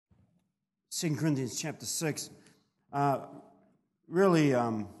2 Corinthians chapter 6. Really,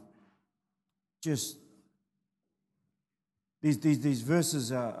 just these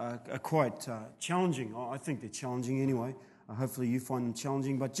verses are quite challenging. I think they're challenging anyway. Hopefully you find them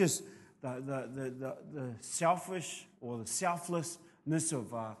challenging. But just the selfish or the selflessness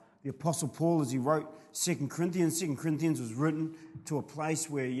of the Apostle Paul as he wrote 2 Corinthians. 2 Corinthians was written to a place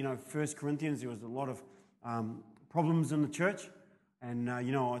where, 1 Corinthians, there was a lot of problems in the church. And,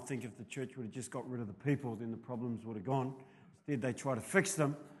 I think if the church would have just got rid of the people, then the problems would have gone. Instead, they try to fix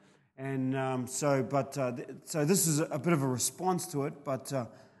them. And so this is a bit of a response to it. But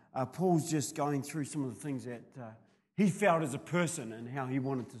Paul's just going through some of the things that he felt as a person and how he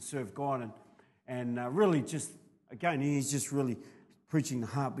wanted to serve God. And really just, again, he's just really preaching the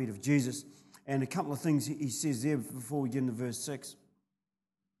heartbeat of Jesus. And a couple of things he says there before we get into verse 6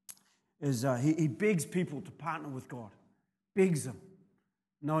 is he begs people to partner with God. Begs them,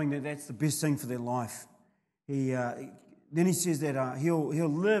 knowing that that's the best thing for their life. Then he says that he'll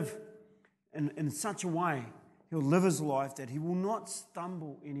live in such a way, he'll live his life that he will not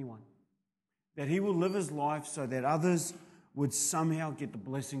stumble anyone. That he will live his life so that others would somehow get the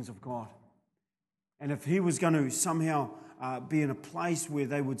blessings of God. And if he was going to somehow be in a place where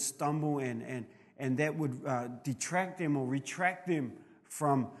they would stumble and that would detract them or retract them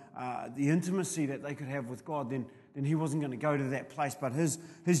from the intimacy that they could have with God, then he wasn't going to go to that place. But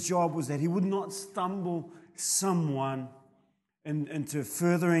his job was that he would not stumble someone into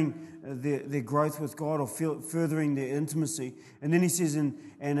furthering their growth with God or furthering their intimacy. And then he says,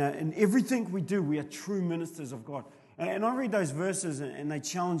 in everything we do, we are true ministers of God. And I read those verses and they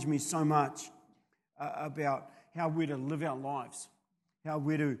challenge me so much about how we're to live our lives, how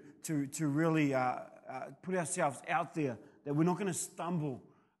we're to really put ourselves out there, that we're not going to stumble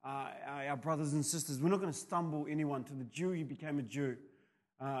our brothers and sisters. We're not going to stumble anyone. To the Jew, he became a Jew.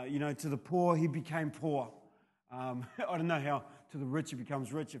 To the poor, he became poor. I don't know how to the rich he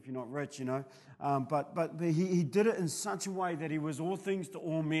becomes rich if you're not rich, But he did it in such a way that he was all things to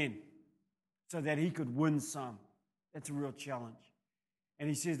all men so that he could win some. That's a real challenge. And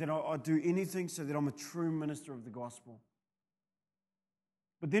he says that I'll do anything so that I'm a true minister of the gospel.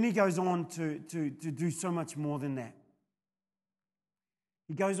 But then he goes on to do so much more than that.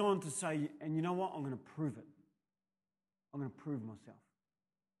 He goes on to say, and you know what? I'm going to prove it. I'm going to prove myself.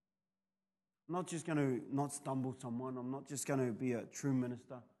 I'm not just going to not stumble someone. I'm not just going to be a true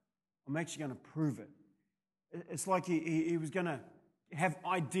minister. I'm actually going to prove it. It's like he was going to have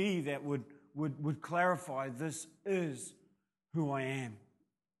ID that would clarify this is who I am.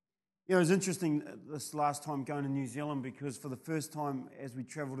 It was interesting this last time going to New Zealand because for the first time as we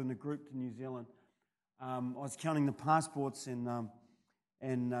travelled in a group to New Zealand, I was counting the passports and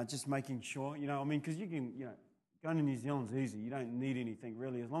just making sure, because you can, going to New Zealand's easy. You don't need anything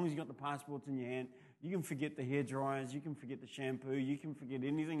really. As long as you've got the passports in your hand, you can forget the hair dryers, you can forget the shampoo, you can forget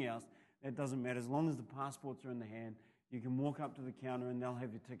anything else. That doesn't matter. As long as the passports are in the hand, you can walk up to the counter and they'll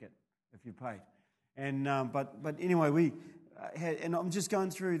have your ticket if you paid. And but anyway, we had, and I'm just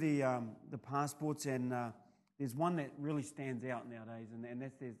going through the passports, and there's one that really stands out nowadays, and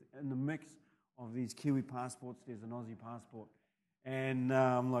that's in the mix of these Kiwi passports, there's an Aussie passport. And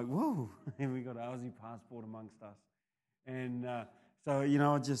I'm like, whoa, and we got an Aussie passport amongst us. And so,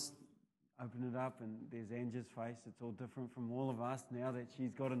 I just open it up, and there's Angie's face. It's all different from all of us now that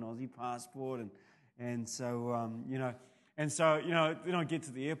she's got an Aussie passport. And so, and so, then I get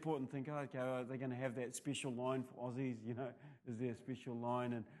to the airport and think, okay, are they going to have that special line for Aussies? Is there a special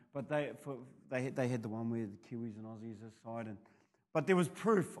line? But they had the one where the Kiwis and Aussies this side. But there was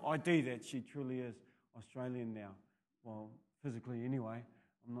proof, ID, that she truly is Australian now. Well, physically anyway,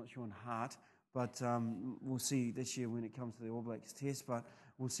 I'm not sure in heart, but we'll see this year when it comes to the All Blacks test, but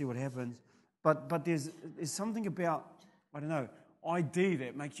we'll see what happens. But there's something about, I don't know, ID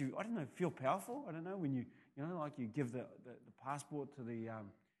that makes you, feel powerful. I don't know, when you you give the passport to the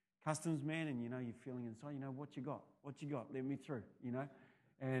customs man and, you're feeling inside, what you got, let me through,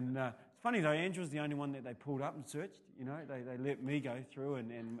 And it's funny though, Andrew's the only one that they pulled up and searched, they let me go through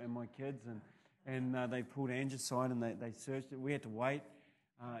and my kids and they pulled Angie's side and they searched it. We had to wait.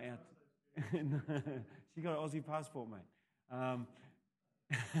 She got an Aussie passport, mate.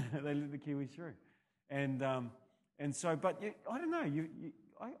 They let the Kiwis through. And so, but I don't know.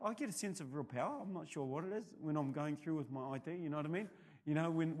 I get a sense of real power. I'm not sure what it is when I'm going through with my ID. You know what I mean?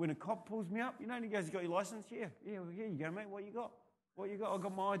 When a cop pulls me up, and he goes, "You got your license?" Yeah, here you go, mate. What you got? I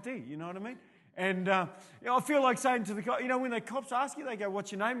got my ID. You know what I mean? And I feel like saying to the cop, when the cops ask you, they go,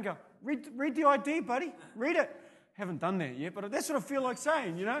 "What's your name?" And go, read the ID, buddy. Read it. Haven't done that yet, but that's what I feel like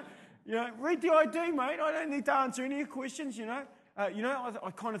saying, read the ID, mate. I don't need to answer any questions,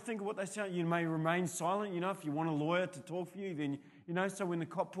 I kind of think of what they say. You may remain silent. If you want a lawyer to talk for you, then, so when the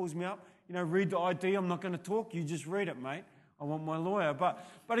cop pulls me up, read the ID. I'm not going to talk. You just read it, mate. I want my lawyer. But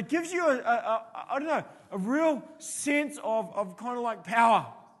it gives you a real sense of kind of like power.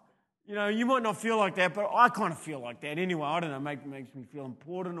 You might not feel like that, but I kind of feel like that anyway. I don't know, makes me feel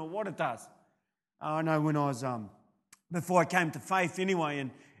important or what it does. I know when I was, before I came to faith anyway,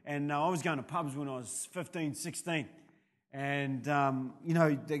 and I was going to pubs when I was 15, 16. And,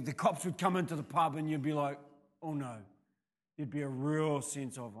 the cops would come into the pub and you'd be like, oh no. There'd be a real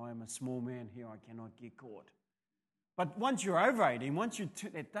sense of, I am a small man here, I cannot get caught. But once you're over 18,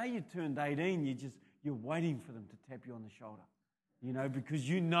 that day you turned 18, you're waiting for them to tap you on the shoulder. Because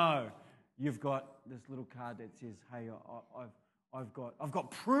you've got this little card that says, hey, I've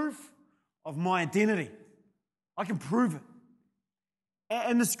got proof of my identity. I can prove it.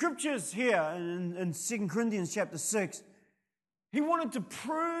 And the scriptures here in 2 Corinthians chapter 6, he wanted to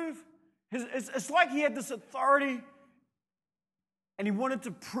prove, it's like he had this authority and he wanted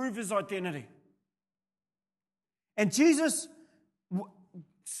to prove his identity. And Jesus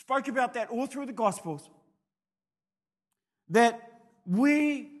spoke about that all through the Gospels, that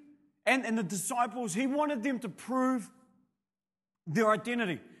we and the disciples, he wanted them to prove their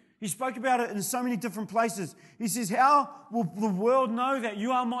identity. He spoke about it in so many different places. He says, how will the world know that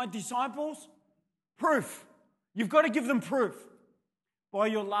you are my disciples? Proof. You've got to give them proof by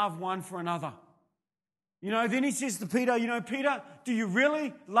your love one for another. Then he says to Peter, Peter, do you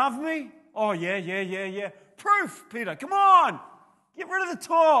really love me? Oh, yeah. Proof, Peter. Come on. Get rid of the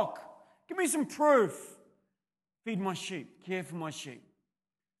talk. Give me some proof. Feed my sheep. Care for my sheep.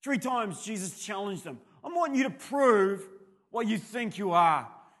 3 times Jesus challenged them. I want you to prove what you think you are.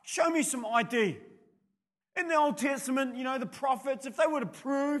 Show me some ID. In the Old Testament, the prophets, if they were to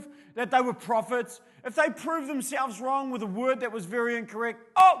prove that they were prophets, if they proved themselves wrong with a word that was very incorrect,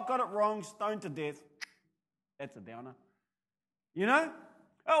 got it wrong, stoned to death. That's a downer. Today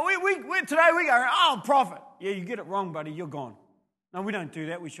we go, prophet. Yeah, you get it wrong, buddy, you're gone. No, we don't do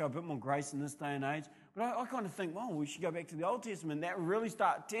that. We show a bit more grace in this day and age. But I kind of think, we should go back to the Old Testament. That would really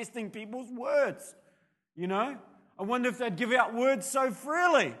start testing people's words. I wonder if they'd give out words so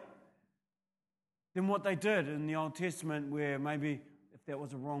freely than what they did in the Old Testament, where maybe if that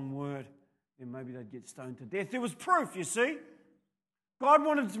was a wrong word, then maybe they'd get stoned to death. There was proof, you see. God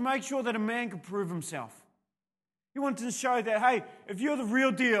wanted to make sure that a man could prove himself. He wanted to show that, hey, if you're the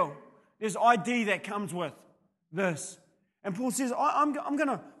real deal, there's ID that comes with this. And Paul says, I'm going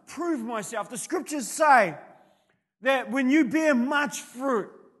to prove myself. The scriptures say that when you bear much fruit,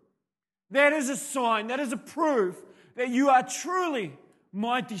 that is a sign, that is a proof that you are truly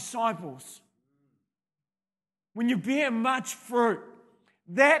my disciples. When you bear much fruit,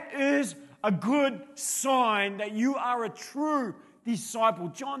 that is a good sign that you are a true disciple.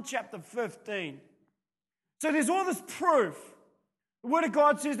 John chapter 15. So there's all this proof. The Word of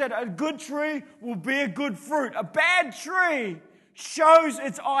God says that a good tree will bear good fruit. A bad tree shows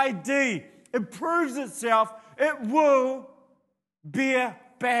its ID. It proves itself. It will bear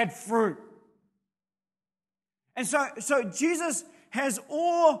bad fruit. And so Jesus has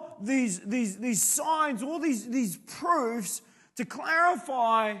all these signs, all these proofs to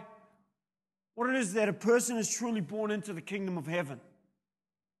clarify what it is that a person is truly born into the kingdom of heaven.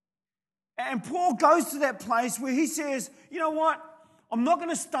 And Paul goes to that place where he says, you know what? I'm not going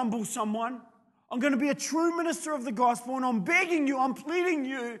to stumble someone. I'm going to be a true minister of the gospel, and I'm begging you, I'm pleading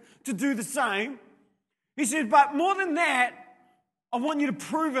you to do the same. He said, but more than that, I want you to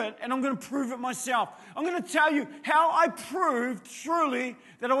prove it, and I'm going to prove it myself. I'm going to tell you how I proved truly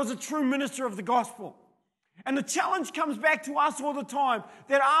that I was a true minister of the gospel. And the challenge comes back to us all the time,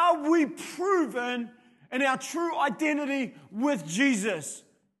 that are we proven in our true identity with Jesus?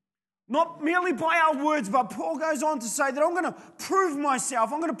 Not merely by our words, but Paul goes on to say that I'm going to prove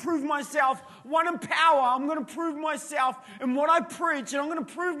myself. I'm going to prove myself, one, in power. I'm going to prove myself in what I preach, and I'm going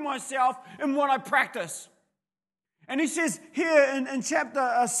to prove myself in what I practice. And he says here in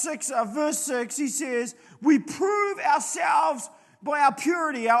chapter 6, verse 6, he says, we prove ourselves by our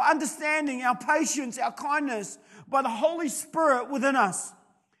purity, our understanding, our patience, our kindness, by the Holy Spirit within us.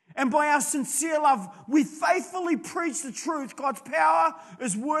 And by our sincere love, we faithfully preach the truth. God's power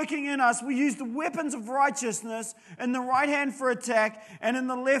is working in us. We use the weapons of righteousness in the right hand for attack and in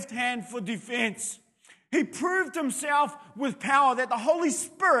the left hand for defense. He proved himself with power, that the Holy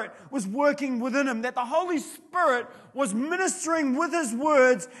Spirit was working within him, that the Holy Spirit was ministering with his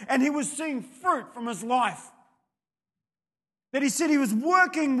words, and he was seeing fruit from his life. That he said he was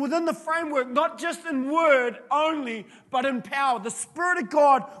working within the framework, not just in word only, but in power. The Spirit of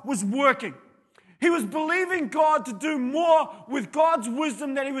God was working. He was believing God to do more with God's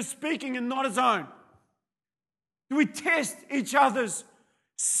wisdom that he was speaking and not his own. Do we test each other's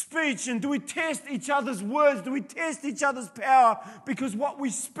speech, and do we test each other's words? Do we test each other's power? Because what we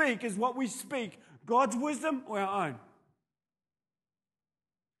speak is what we speak. God's wisdom or our own?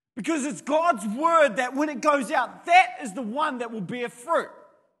 Because it's God's word that when it goes out, that is the one that will bear fruit.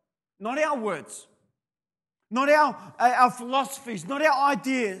 Not our words. Not our philosophies, not our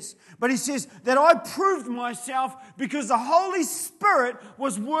ideas. But he says that I proved myself because the Holy Spirit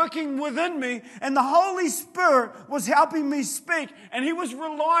was working within me, and the Holy Spirit was helping me speak, and he was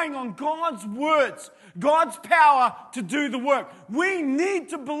relying on God's words, God's power to do the work. We need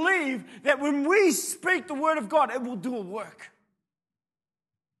to believe that when we speak the word of God, it will do a work.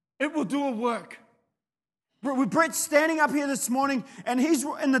 It will do a work. Brett's standing up here this morning, and he's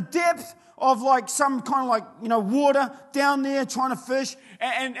in the depth of like some kind of like, water down there trying to fish.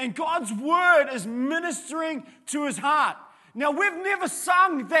 And God's word is ministering to his heart. Now, we've never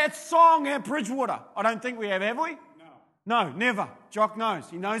sung that song at Bridgewater. I don't think we have we? No, never. Jock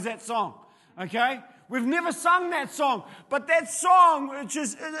knows. He knows that song. Okay? We've never sung that song. But that song,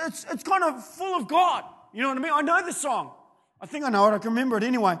 it's kind of full of God. You know what I mean? I know the song. I think I know it. I can remember it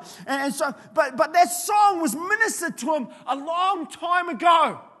anyway. And so, but that song was ministered to him a long time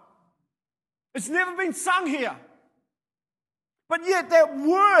ago. It's never been sung here. But yet that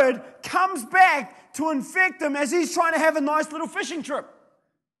word comes back to infect him as he's trying to have a nice little fishing trip.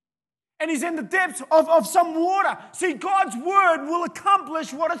 And he's in the depths of some water. See, God's word will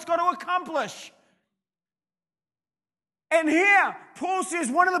accomplish what it's got to accomplish. And here, Paul says,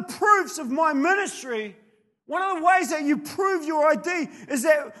 one of the proofs of my ministry, one of the ways that you prove your ID is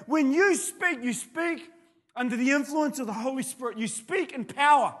that when you speak under the influence of the Holy Spirit. You speak in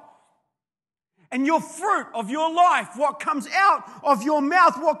power. And your fruit of your life, what comes out of your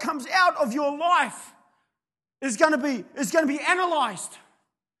mouth, what comes out of your life is going to be analyzed.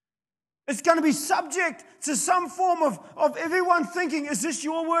 It's going to be subject to some form of everyone thinking, is this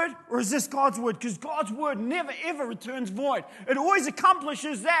your word or is this God's word? Because God's word never ever returns void. It always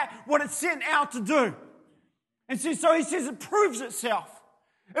accomplishes what it's sent out to do. And so he says it proves itself.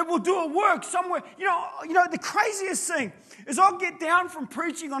 It will do a work somewhere. You know, the craziest thing is I'll get down from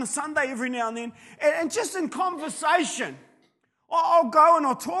preaching on a Sunday every now and then, and just in conversation, I'll go and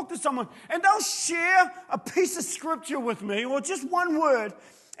I'll talk to someone, and they'll share a piece of scripture with me, or just one word,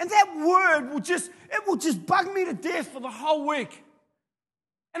 and that word will just bug me to death for the whole week.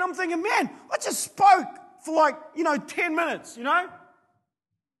 And I'm thinking, man, I just spoke for 10 minutes,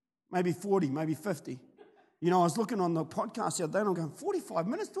 maybe 40, maybe 50. I was looking on the podcast the other day and I'm going, 45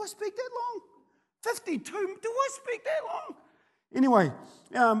 minutes? Do I speak that long? 52? Do I speak that long? Anyway,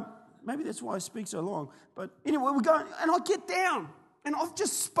 maybe that's why I speak so long. But anyway, we're going, and I get down and I've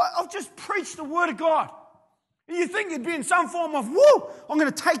just preached the word of God. And you think you'd be in some form of, woo, I'm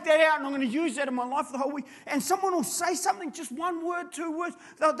going to take that out and I'm going to use that in my life for the whole week. And someone will say something, just one word, two words.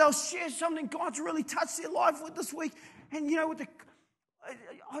 They'll share something God's really touched their life with this week. And with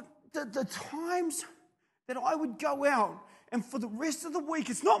the times that I would go out, and for the rest of the week,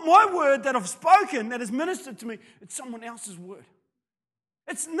 it's not my word that I've spoken that has ministered to me, it's someone else's word.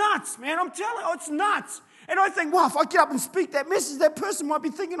 It's nuts, man. I'm telling you, it's nuts. And I think, well, if I get up and speak that message, that person might be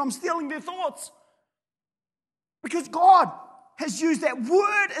thinking I'm stealing their thoughts. Because God has used that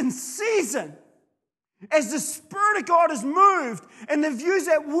word in season. As the Spirit of God has moved, and they've used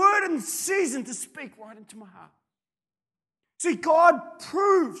that word in season to speak right into my heart. See, God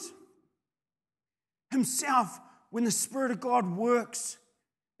proves himself when the Spirit of God works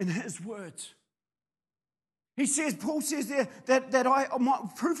in his words. Paul says there that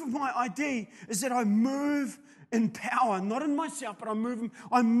proof of my ID is that I move in power, not in myself, but I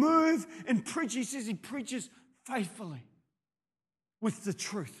move in preach. He says he preaches faithfully with the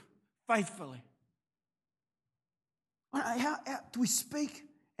truth, faithfully. How do we speak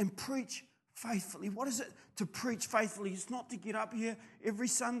and preach faithfully? What is it to preach faithfully? It's not to get up here every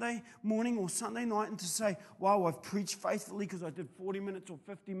Sunday morning or Sunday night and to say, wow, I've preached faithfully because I did 40 minutes or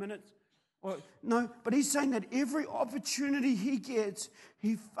 50 minutes. No, but he's saying that every opportunity he gets,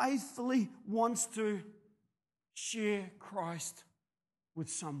 he faithfully wants to share Christ with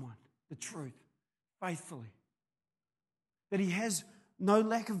someone, the truth, faithfully. That he has no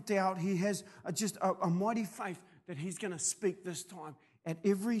lack of doubt. He has just a mighty faith that he's going to speak this time. At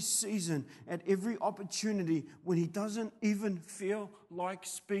every season, at every opportunity, when he doesn't even feel like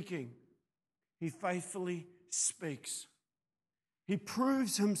speaking, he faithfully speaks. He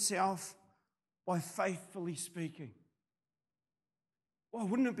proves himself by faithfully speaking. Well,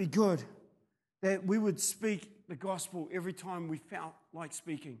 wouldn't it be good that we would speak the gospel every time we felt like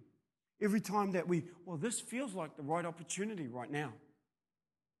speaking? Every time that this feels like the right opportunity right now.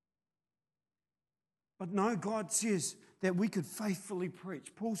 But no, God says that we could faithfully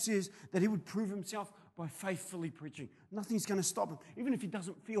preach. Paul says that he would prove himself by faithfully preaching. Nothing's going to stop him. Even if he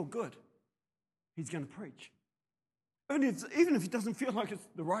doesn't feel good, he's going to preach. Even if he doesn't feel like it's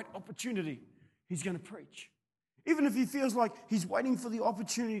the right opportunity, he's going to preach. Even if he feels like he's waiting for the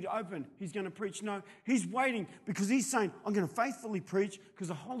opportunity to open, he's going to preach. No, he's waiting because he's saying, I'm going to faithfully preach because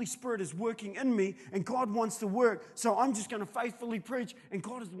the Holy Spirit is working in me and God wants to work. So I'm just going to faithfully preach and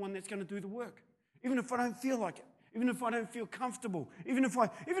God is the one that's going to do the work. Even if I don't feel like it, even if I don't feel comfortable, even if I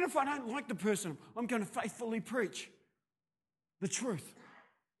don't like the person, I'm going to faithfully preach the truth.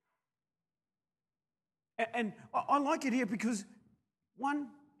 And I like it here because, one,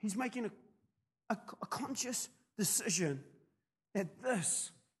 he's making a conscious decision that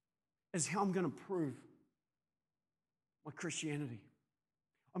this is how I'm going to prove my Christianity.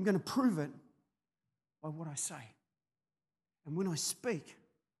 I'm going to prove it by what I say. And when I speak,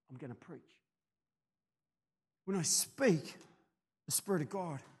 I'm going to preach. When I speak, the Spirit of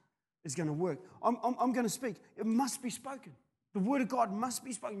God is going to work. I'm going to speak. It must be spoken. The Word of God must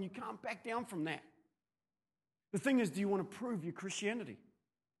be spoken. You can't back down from that. The thing is, do you want to prove your Christianity?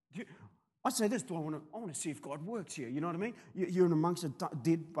 I say this, I want to see if God works here. You know what I mean? You're in amongst a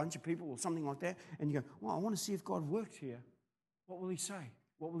dead bunch of people or something like that, and you go, well, I want to see if God works here. What will he say?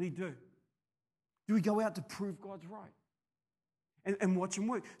 What will he do? Do we go out to prove God's right? And watch him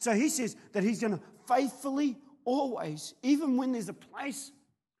work. So he says that he's going to faithfully, always, even when there's a place,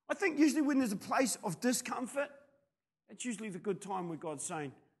 I think usually when there's a place of discomfort, that's usually the good time where God's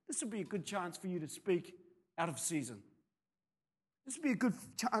saying, this will be a good chance for you to speak out of season. This would be a good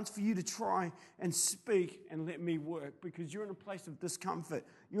chance for you to try and speak and let me work because you're in a place of discomfort.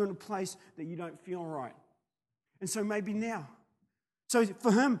 You're in a place that you don't feel right. And so maybe now. So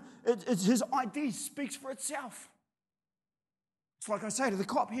for him, his ID speaks for itself. It's like I say to the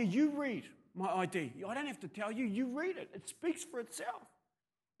cop, here, you read my ID. I don't have to tell you, you read it. It speaks for itself.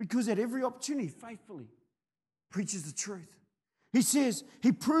 Because at every opportunity, faithfully preaches the truth. He says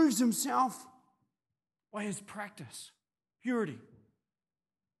he proves himself by his practice, purity.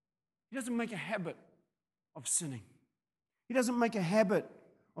 He doesn't make a habit of sinning. He doesn't make a habit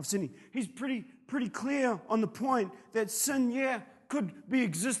of sinning. He's pretty clear on the point that sin, could be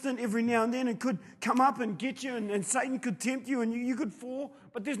existent every now and then and could come up and get you and Satan could tempt you and you could fall,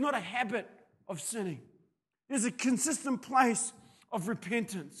 but there's not a habit of sinning. There's a consistent place of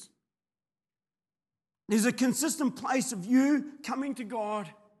repentance. There's a consistent place of you coming to God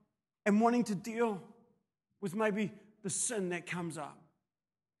and wanting to deal with maybe the sin that comes up.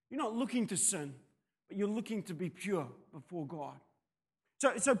 You're not looking to sin, but you're looking to be pure before God.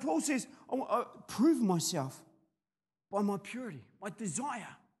 So Paul says, I prove myself by my purity. My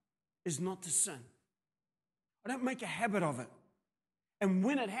desire is not to sin. I don't make a habit of it. And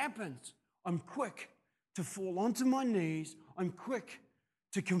when it happens, I'm quick to fall onto my knees. I'm quick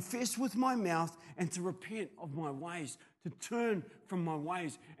to confess with my mouth and to repent of my ways, to turn from my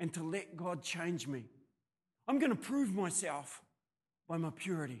ways and to let God change me. I'm going to prove myself by my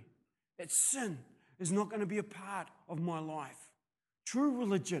purity, that sin is not going to be a part of my life. True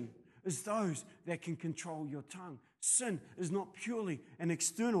religion is those that can control your tongue. Sin is not purely an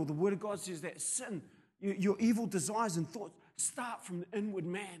external. The Word of God says that sin, your evil desires and thoughts start from the inward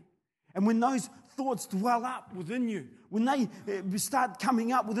man. And when those thoughts dwell up within you, when they start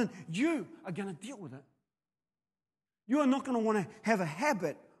coming up within, you are going to deal with it. You are not going to want to have a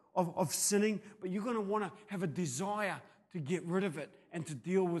habit of sinning, but you're going to want to have a desire to get rid of it and to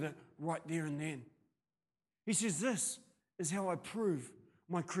deal with it right there and then. He says, this is how I prove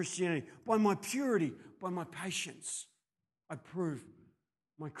my Christianity. By my purity, by my patience, I prove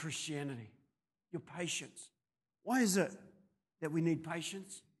my Christianity. Your patience. Why is it that we need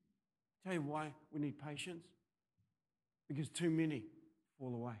patience? I'll tell you why we need patience. Because too many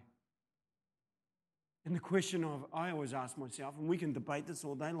fall away. And the question I always ask myself, and we can debate this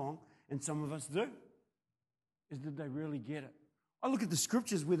all day long, and some of us do, is did they really get it? I look at the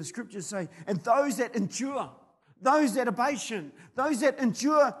scriptures where the scriptures say, and those that endure, those that are patient, those that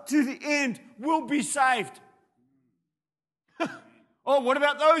endure to the end will be saved. Oh, what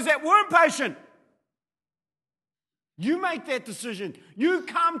about those that weren't patient? You make that decision. You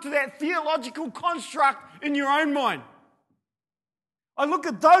come to that theological construct in your own mind. I look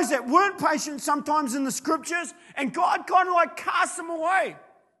at those that weren't patient sometimes in the scriptures, and God kind of like casts them away.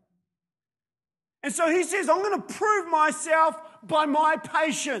 And so he says, I'm going to prove myself by my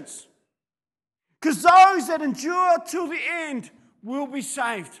patience. Because those that endure till the end will be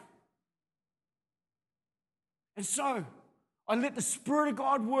saved. And so, I let the Spirit of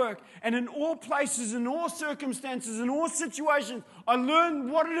God work. And in all places, in all circumstances, in all situations, I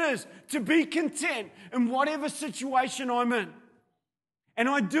learn what it is to be content in whatever situation I'm in. And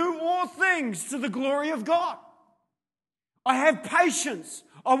I do all things to the glory of God. I have patience.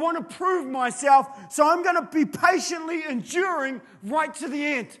 I want to prove myself, so I'm going to be patiently enduring right to the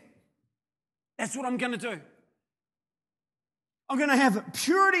end. That's what I'm going to do. I'm going to have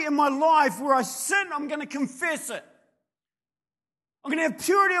purity in my life. Where I sin, I'm going to confess it. I'm going to have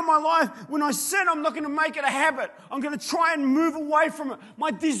purity in my life. When I sin, I'm not going to make it a habit. I'm going to try and move away from it.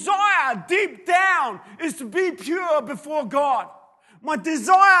 My desire deep down is to be pure before God. My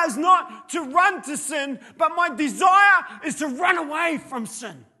desire is not to run to sin, but my desire is to run away from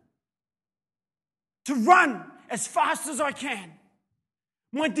sin. To run as fast as I can.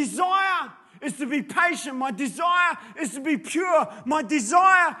 My desire is to be patient. My desire is to be pure. My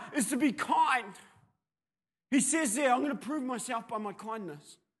desire is to be kind. He says there, I'm going to prove myself by my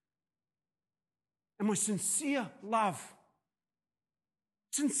kindness and my sincere love.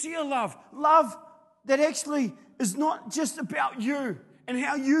 Sincere love. Love that actually is not just about you and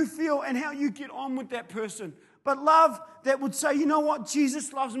how you feel and how you get on with that person, but love that would say, you know what,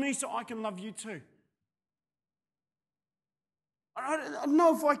 Jesus loves me, so I can love you too. I don't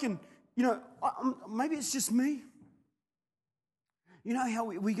know if I can, maybe it's just me. You know how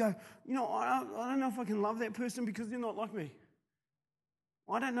we go, I don't know if I can love that person because they're not like me.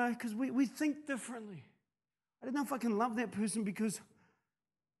 I don't know, because we think differently. I don't know if I can love that person because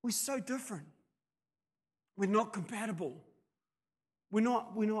we're so different. We're not compatible. We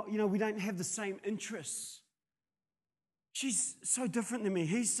don't have the same interests. She's so different than me.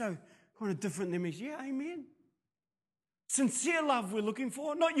 He's so kind of different than me. Yeah, amen. Sincere love we're looking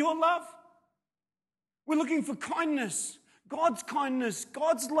for, not your love. We're looking for kindness,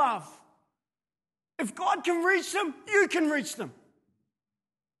 God's love. If God can reach them, you can reach them.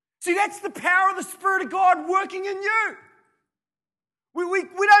 See, that's the power of the Spirit of God working in you.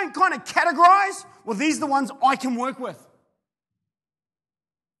 We don't kind of categorize, well, these are the ones I can work with.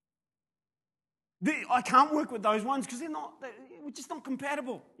 I can't work with those ones because we're just not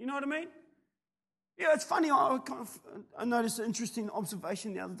compatible. You know what I mean? Yeah, it's funny. I noticed an interesting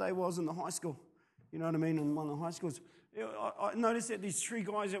observation the other day while I was in the high school. You know what I mean? In one of the high schools. I noticed that these three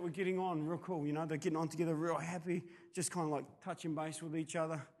guys that were getting on real cool. They're getting on together real happy, just kind of like touching base with each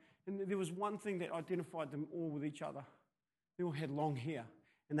other. And there was one thing that identified them all with each other. They all had long hair.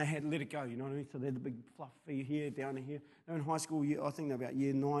 And they had let it go, you know what I mean? So they had the big fluffy hair down here. They were in high school, I think they were about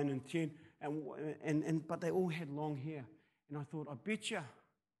year 9 and 10. But they all had long hair. And I thought, I bet you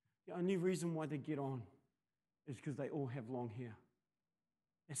the only reason why they get on is because they all have long hair.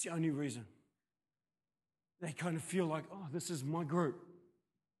 That's the only reason. They kind of feel like, oh, this is my group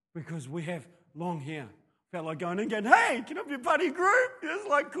because we have long hair. Felt like going in and going, hey, can I be a buddy group? It's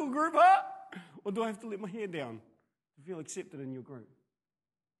like cool group, huh? Or do I have to let my hair down to feel accepted in your group?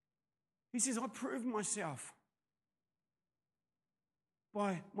 He says, I prove myself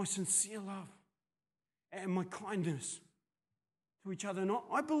by my sincere love and my kindness to each other. And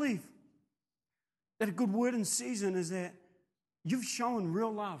I believe that a good word in season is that you've shown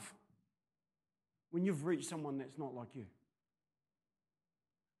real love when you've reached someone that's not like you.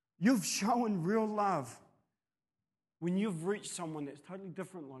 You've shown real love when you've reached someone that's totally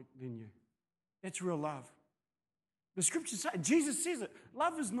different than you. That's real love. The scriptures say, Jesus says it,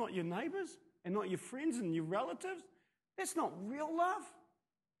 love is not your neighbors and not your friends and your relatives. That's not real love.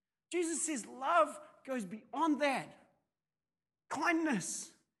 Jesus says love goes beyond that.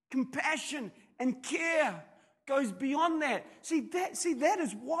 Kindness, compassion, and care goes beyond that. See, that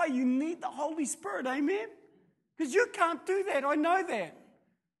is why you need the Holy Spirit, amen? Because you can't do that, I know that.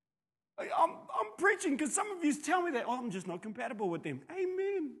 I'm preaching because some of you tell me that, oh, I'm just not compatible with them.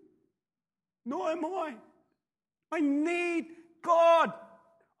 Amen. Nor am I. I need God.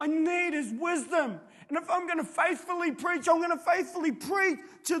 I need His wisdom. And if I'm going to faithfully preach, I'm going to faithfully preach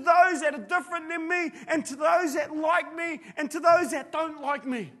to those that are different than me and to those that like me and to those that don't like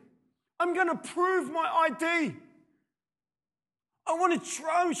me. I'm going to prove my ID. I want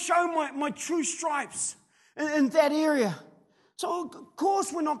to show my true stripes in that area. So, of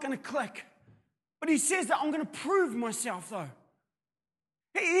course, we're not going to click. But he says that I'm going to prove myself, though.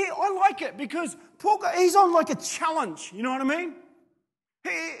 I like it because Paul, he's on like a challenge. You know what I mean?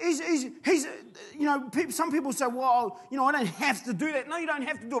 He's some people say, well, I don't have to do that. No, you don't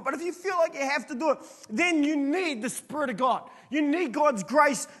have to do it. But if you feel like you have to do it, then you need the Spirit of God. You need God's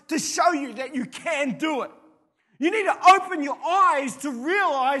grace to show you that you can do it. You need to open your eyes to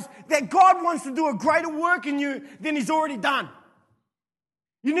realize that God wants to do a greater work in you than He's already done.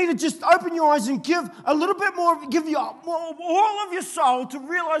 You need to just open your eyes and give a little bit more, give you all of your soul to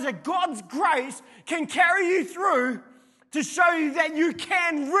realize that God's grace can carry you through to show you that you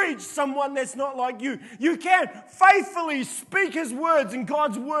can reach someone that's not like you. You can faithfully speak His words and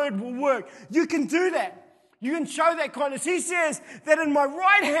God's word will work. You can do that. You can show that kindness. He says that in my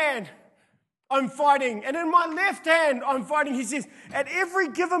right hand I'm fighting and in my left hand I'm fighting. He says at every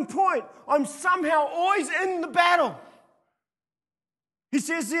given point I'm somehow always in the battle. He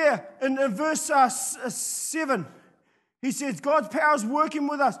says there in verse 7, he says, God's power is working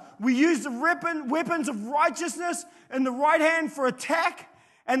with us. We use the weapons of righteousness in the right hand for attack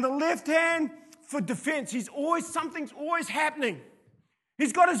and the left hand for defense. Something's always happening.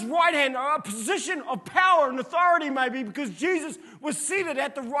 He's got his right hand, a position of power and authority maybe because Jesus was seated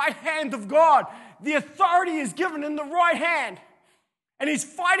at the right hand of God. The authority is given in the right hand. And he's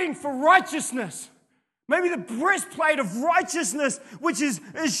fighting for righteousness. Maybe the breastplate of righteousness, which is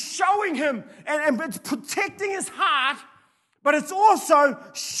showing him and it's protecting his heart, but it's also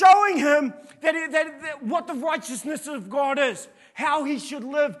showing him that what the righteousness of God is, how he should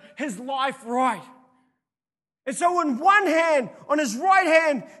live his life right. And so on one hand, on his right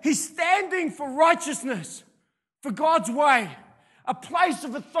hand, he's standing for righteousness, for God's way, a place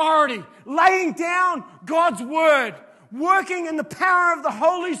of authority, laying down God's word, working in the power of the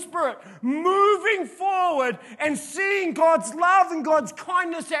Holy Spirit, moving forward and seeing God's love and God's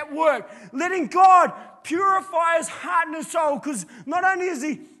kindness at work, letting God purify his heart and his soul, because not only has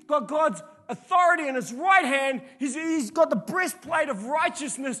he got God's authority in his right hand, he's got the breastplate of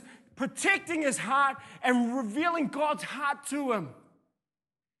righteousness protecting his heart and revealing God's heart to him.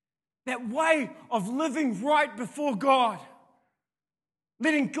 That way of living right before God,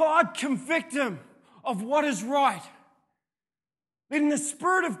 letting God convict him of what is right. Letting the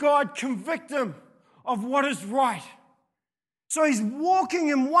Spirit of God convict him of what is right. So he's walking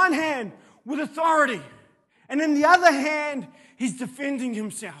in one hand with authority, and in the other hand, he's defending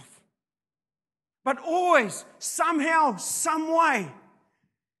himself. But always, somehow, some way,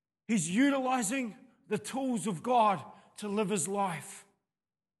 he's utilizing the tools of God to live his life.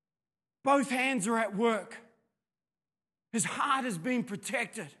 Both hands are at work. His heart is being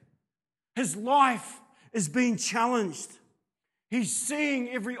protected. His life is being challenged. He's seeing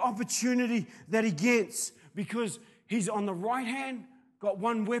every opportunity that he gets because he's on the right hand, got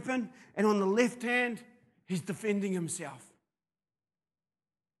one weapon, and on the left hand, he's defending himself.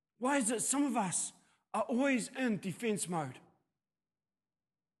 Why is it some of us are always in defense mode?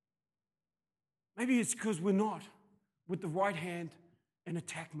 Maybe it's because we're not with the right hand in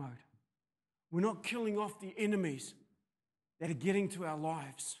attack mode. We're not killing off the enemies that are getting to our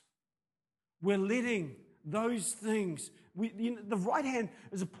lives. We're letting those things. The right hand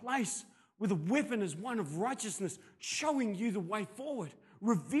is a place where the weapon is one of righteousness, showing you the way forward,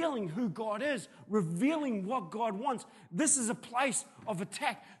 revealing who God is, revealing what God wants. This is a place of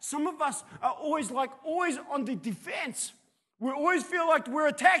attack. Some of us are always on the defense. We always feel like we're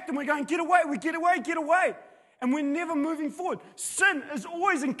attacked and we're going, get away, get away. And we're never moving forward. Sin is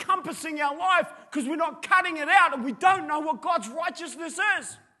always encompassing our life because we're not cutting it out and we don't know what God's righteousness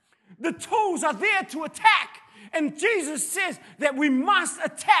is. The tools are there to attack. And Jesus says that we must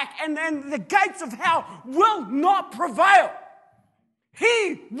attack and the gates of hell will not prevail.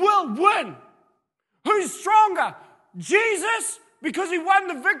 He will win. Who's stronger? Jesus because he won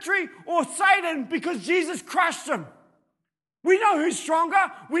the victory, or Satan because Jesus crushed him? We know who's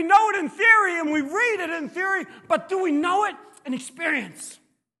stronger. We know it in theory and we read it in theory, but do we know it in experience?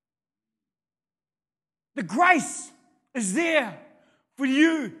 The grace is there for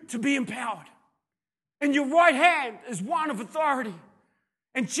you to be empowered. And your right hand is one of authority.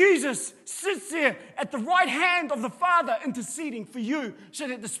 And Jesus sits there at the right hand of the Father interceding for you, so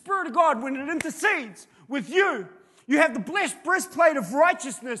that the Spirit of God, when it intercedes with you, you have the blessed breastplate of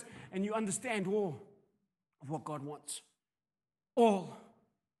righteousness and you understand all of what God wants. All.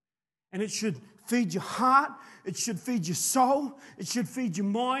 And it should feed your heart, it should feed your soul, it should feed your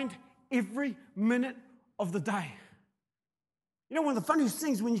mind every minute of the day. You know, one of the funniest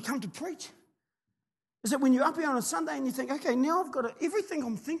things when you come to preach is that when you're up here on a Sunday and you think, okay, now I've got everything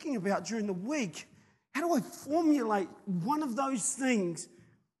I'm thinking about during the week, how do I formulate one of those things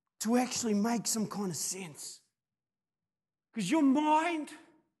to actually make some kind of sense? Because your mind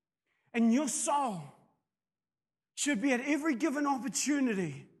and your soul should be at every given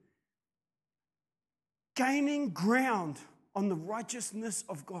opportunity gaining ground on the righteousness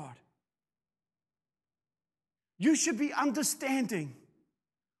of God. You should be understanding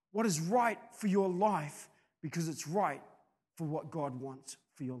what is right for your life because it's right for what God wants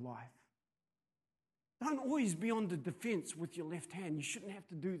for your life. Don't always be on the defense with your left hand. You shouldn't have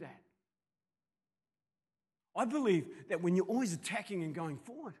to do that. I believe that when you're always attacking and going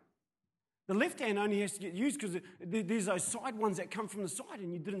forward, the left hand only has to get used because there's those side ones that come from the side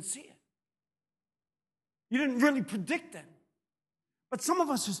and you didn't see it. You didn't really predict it. But some of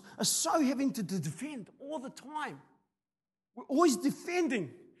us are so having to defend all the time. We're always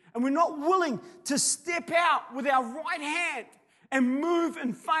defending, and we're not willing to step out with our right hand and move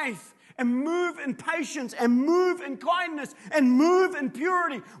in faith, and move in patience, and move in kindness, and move in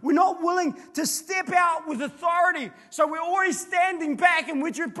purity. We're not willing to step out with authority. So we're always standing back and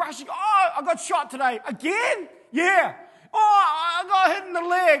we're just brushing. Oh, I got shot today. Again? Yeah. Oh, I got hit in the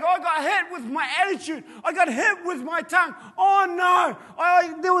leg. I got hit with my attitude. I got hit with my tongue. Oh,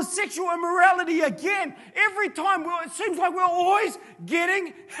 no. There was sexual immorality again. Every time, it seems like we're always getting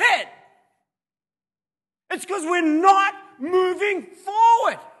hit. It's because we're not moving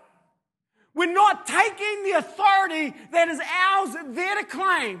forward. We're not taking the authority that is ours there to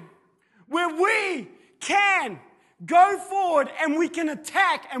claim, where we can go forward and we can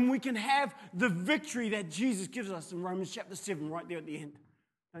attack and we can have the victory that Jesus gives us in Romans chapter 7 right there at the end.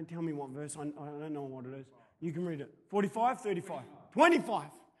 Don't tell me what verse. I don't know what it is. You can read it. 45, 35, 25.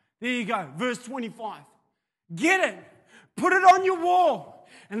 There you go. Verse 25. Get it. Put it on your wall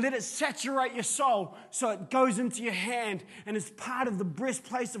and let it saturate your soul so it goes into your hand and is part of the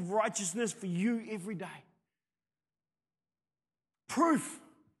breastplate of righteousness for you every day. Proof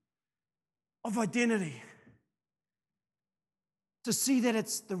of identity. To see that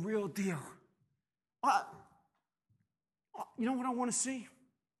it's the real deal. You know what I want to see?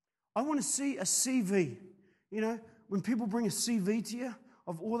 I want to see a CV. You know, when people bring a CV to you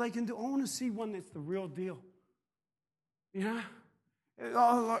of all they can do, I want to see one that's the real deal. You know?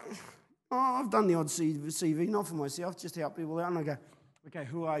 I've done the odd CV, not for myself, just to help people out. And I go, okay,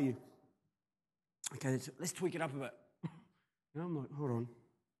 who are you? Okay, let's tweak it up a bit. And I'm like, hold on,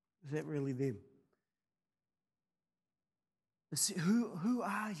 is that really them? Who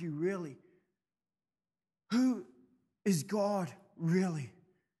are you really? Who is God really?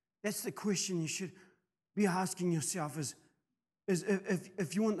 That's the question you should be asking yourself is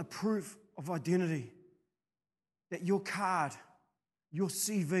if you want the proof of identity, that your card, your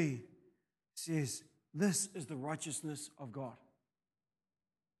CV says, this is the righteousness of God.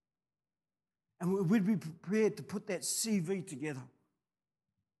 And we'd be prepared to put that CV together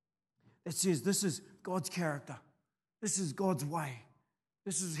that says, this is God's character. This is God's way.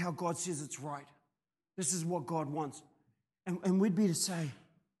 This is how God says it's right. This is what God wants. And we'd be to say,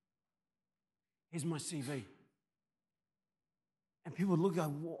 here's my CV. And people would look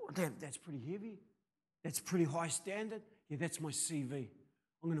and go, that's pretty heavy. That's pretty high standard. Yeah, that's my CV.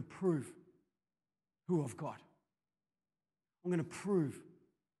 I'm going to prove who I've got. I'm going to prove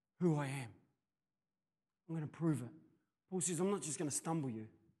who I am. I'm going to prove it. Paul says, I'm not just going to stumble you.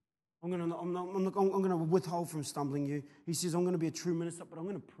 I'm going to withhold from stumbling you. He says, I'm going to be a true minister, but I'm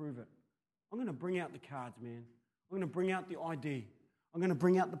going to prove it. I'm going to bring out the cards, man. I'm going to bring out the ID. I'm going to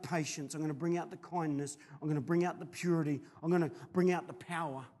bring out the patience. I'm going to bring out the kindness. I'm going to bring out the purity. I'm going to bring out the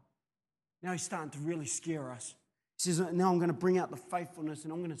power. Now he's starting to really scare us. He says, now I'm going to bring out the faithfulness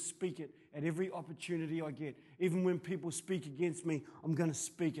and I'm going to speak it at every opportunity I get. Even when people speak against me, I'm going to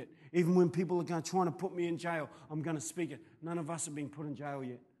speak it. Even when people are trying to put me in jail, I'm going to speak it. None of us have been put in jail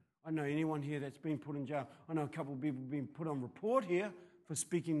yet. I know anyone here that's been put in jail. I know a couple of people have been put on report here for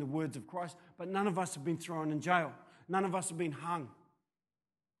speaking the words of Christ, but none of us have been thrown in jail. None of us have been hung.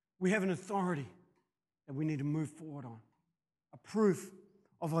 We have an authority that we need to move forward on. A proof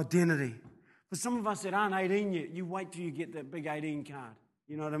of identity. For some of us that aren't 18 yet, you wait till you get that big 18 card.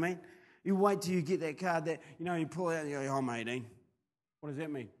 You know what I mean? You wait till you get that card that, you pull out and you go, I'm 18. What does that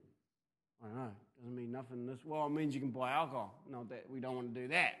mean? I don't know. It doesn't mean nothing. Well, it means you can buy alcohol. Not that we don't want to do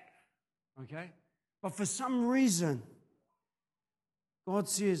that. Okay? But for some reason, God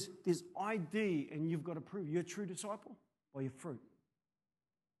says there's ID and you've got to prove you're a true disciple by your fruit.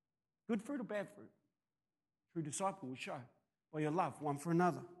 Good fruit or bad fruit? True disciple will show by your love one for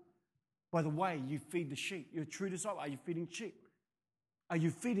another. By the way you feed the sheep. You're a true disciple. Are you feeding sheep? Are you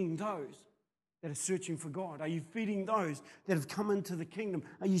feeding those that are searching for God? Are you feeding those that have come into the kingdom?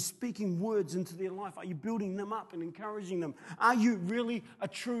 Are you speaking words into their life? Are you building them up and encouraging them? Are you really a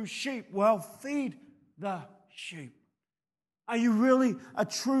true sheep? Well, feed the sheep. Are you really a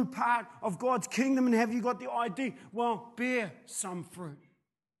true part of God's kingdom and have you got the ID? Well, bear some fruit.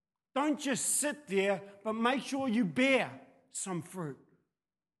 Don't just sit there, but make sure you bear some fruit.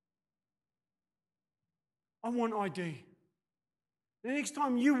 I want ID. The next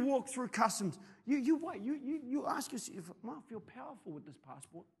time you walk through customs, you wait. You ask yourself, am I feel powerful with this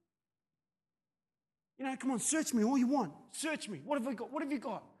passport? Come on, search me all you want. Search me. What have I got? What have you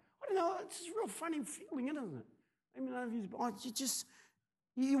got? I don't know. It's a real funny feeling, isn't it?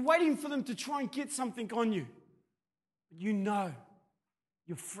 You're waiting for them to try and get something on you. But you know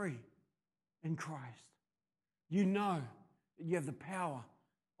you're free in Christ. You know that you have the power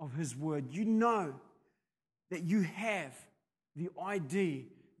of His Word. You know that you have the ID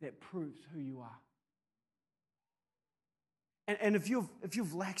that proves who you are. And if you've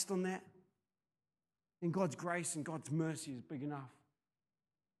laxed on that, then God's grace and God's mercy is big enough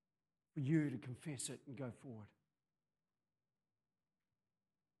for you to confess it and go forward.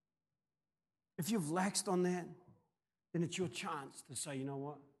 If you've laxed on that, then it's your chance to say, you know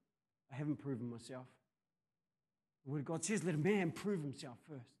what? I haven't proven myself. The Word of God says, let a man prove himself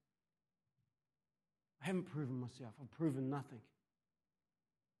first. I haven't proven myself. I've proven nothing.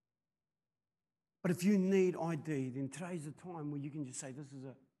 But if you need ID, then today's the time where you can just say, this is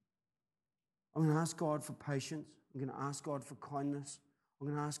it. I'm going to ask God for patience. I'm going to ask God for kindness. I'm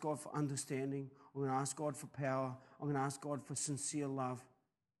going to ask God for understanding. I'm going to ask God for power. I'm going to ask God for sincere love.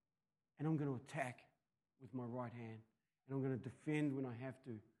 And I'm going to attack with my right hand. And I'm going to defend when I have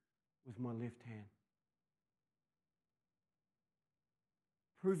to with my left hand.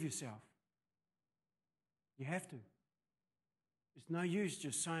 Prove yourself. You have to. It's no use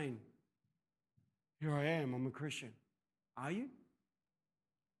just saying, here I am, I'm a Christian. Are you?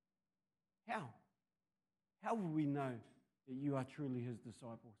 How? How will we know that you are truly His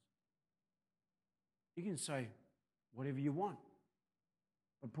disciples? You can say whatever you want.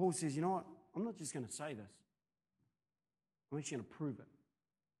 But Paul says, you know what? I'm not just going to say this. I'm actually going to prove it.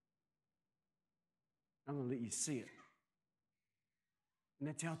 I'm going to let you see it. And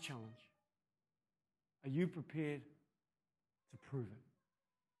that's our challenge. Are you prepared to prove it?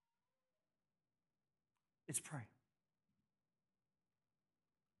 Let's pray.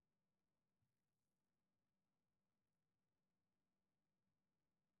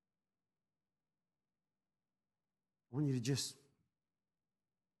 I want you to just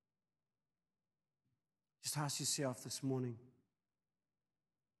ask yourself this morning,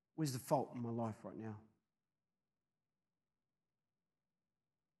 where's the fault in my life right now?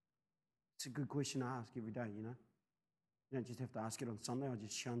 It's a good question to ask every day, you know. You don't just have to ask it on Sunday. I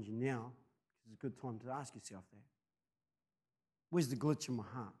just challenge you now because it's a good time to ask yourself that. Where's the glitch in my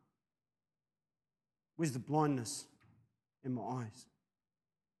heart? Where's the blindness in my eyes?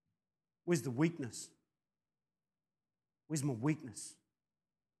 Where's the weakness? Where's my weakness?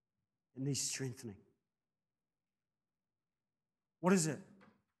 It needs strengthening. What is it?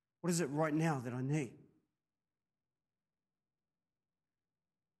 What is it right now that I need?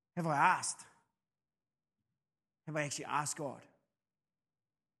 Have I asked? Have I actually asked God?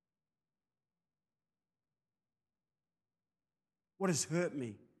 What has hurt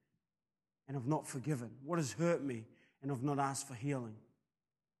me and I've not forgiven? What has hurt me and I've not asked for healing?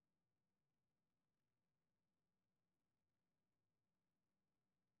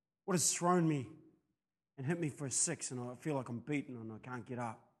 What has thrown me and hit me for a 6 and I feel like I'm beaten and I can't get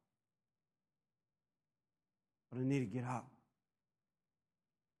up? But I need to get up.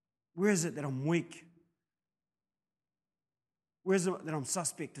 Where is it that I'm weak? Where is it that I'm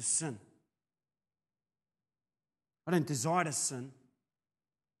suspect of sin? I don't desire to sin,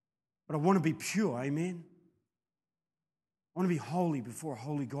 but I want to be pure, amen? I want to be holy before a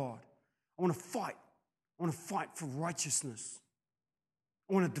holy God. I want to fight. I want to fight for righteousness.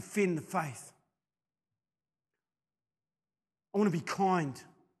 I want to defend the faith. I want to be kind.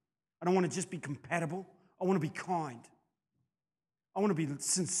 I don't want to just be compatible. I want to be kind. I want to be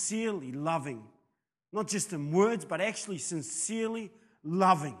sincerely loving, not just in words, but actually sincerely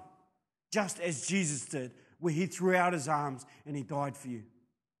loving, just as Jesus did, where He threw out His arms and He died for you.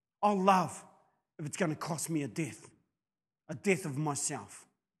 I'll love if it's going to cost me a death of myself,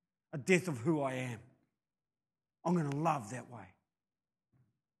 a death of who I am. I'm going to love that way.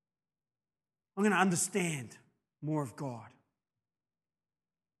 I'm going to understand more of God.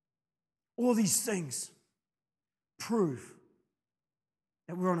 All these things prove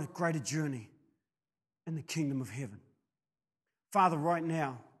that we're on a greater journey in the kingdom of heaven. Father, right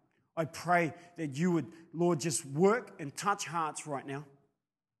now, I pray that you would, Lord, just work and touch hearts right now.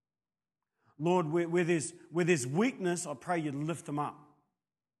 Lord, where there's weakness, I pray you'd lift them up.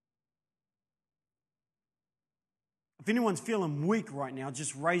 If anyone's feeling weak right now,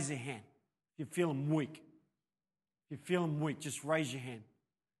 just raise their hand. If you're feeling weak, just raise your hand.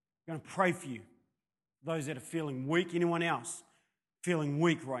 I'm going to pray for you. Those that are feeling weak, anyone else feeling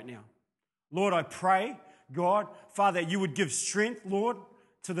weak right now. Lord, I pray, God, Father, that you would give strength, Lord,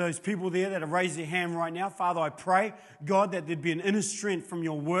 to those people there that have raised their hand right now. Father, I pray, God, that there'd be an inner strength from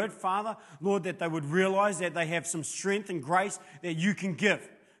your word, Father. Lord, that they would realize that they have some strength and grace that you can give.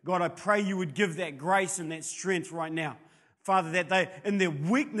 God, I pray you would give that grace and that strength right now. Father, that they, in their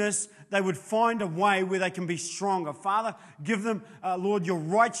weakness, they would find a way where they can be stronger. Father, give them, Lord, your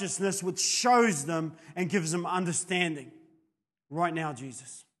righteousness, which shows them and gives them understanding. Right now,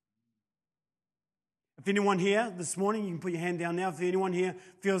 Jesus. If anyone here this morning, you can put your hand down now. If anyone here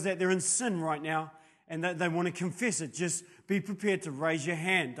feels that they're in sin right now and that they want to confess it, just be prepared to raise your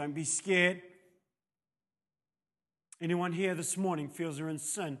hand. Don't be scared. Anyone here this morning feels they're in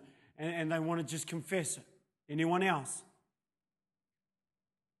sin and they want to just confess it? Anyone else?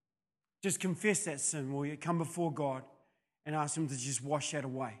 Just confess that sin. Will you come before God and ask Him to just wash that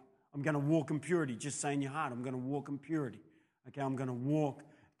away? I'm going to walk in purity. Just say in your heart, I'm going to walk in purity. Okay, I'm going to walk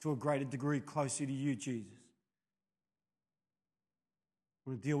to a greater degree closer to you, Jesus.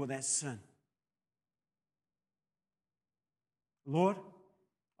 I'm going to deal with that sin. Lord,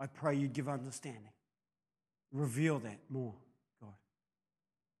 I pray you give understanding. Reveal that more, God.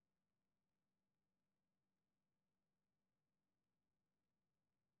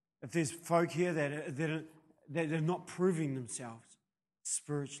 If there's folk here that are not proving themselves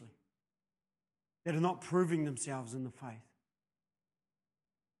spiritually, that are not proving themselves in the faith,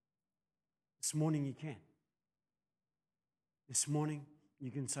 this morning you can. This morning you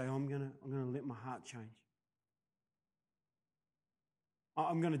can say, I'm going to let my heart change.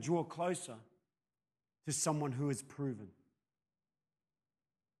 I'm going to draw closer to someone who is proven.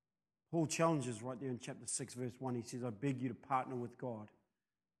 Paul challenges right there in chapter 6, verse 1. He says, I beg you to partner with God.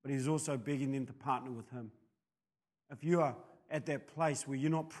 But he's also begging them to partner with Him. If you are at that place where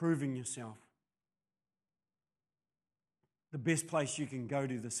you're not proving yourself, the best place you can go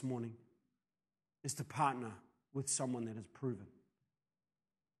to this morning is to partner with someone that is proven.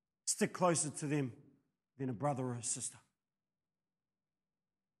 Stick closer to them than a brother or a sister.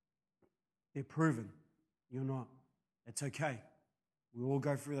 They're proven. You're not. It's okay. We all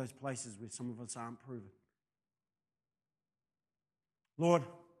go through those places where some of us aren't proven. Lord,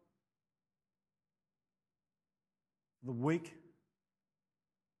 the weak,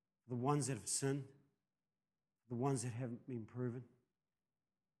 the ones that have sinned, the ones that haven't been proven,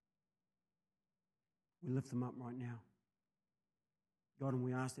 we lift them up right now. God, and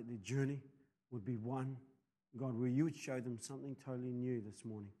we ask that their journey would be one, God, where you would show them something totally new this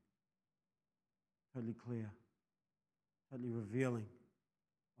morning. Totally clear. Totally revealing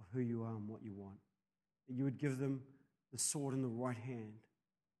of who you are and what you want. That you would give them the sword in the right hand,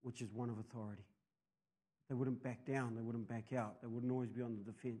 which is one of authority. They wouldn't back down. They wouldn't back out. They wouldn't always be on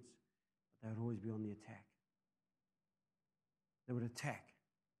the defense. But they would always be on the attack. They would attack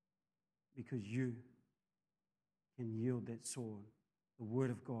because you can yield that sword. The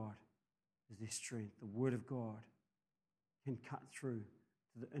Word of God is their strength. The Word of God can cut through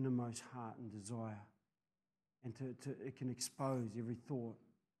to the innermost heart and desire. And it can expose every thought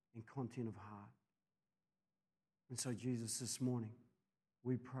and content of heart. And so, Jesus, this morning,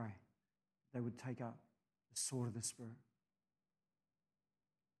 we pray they would take up the sword of the Spirit.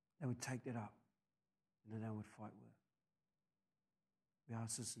 They would take that up and then they would fight with it. We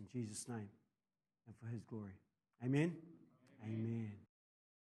ask this in Jesus' name and for His glory. Amen? Amen.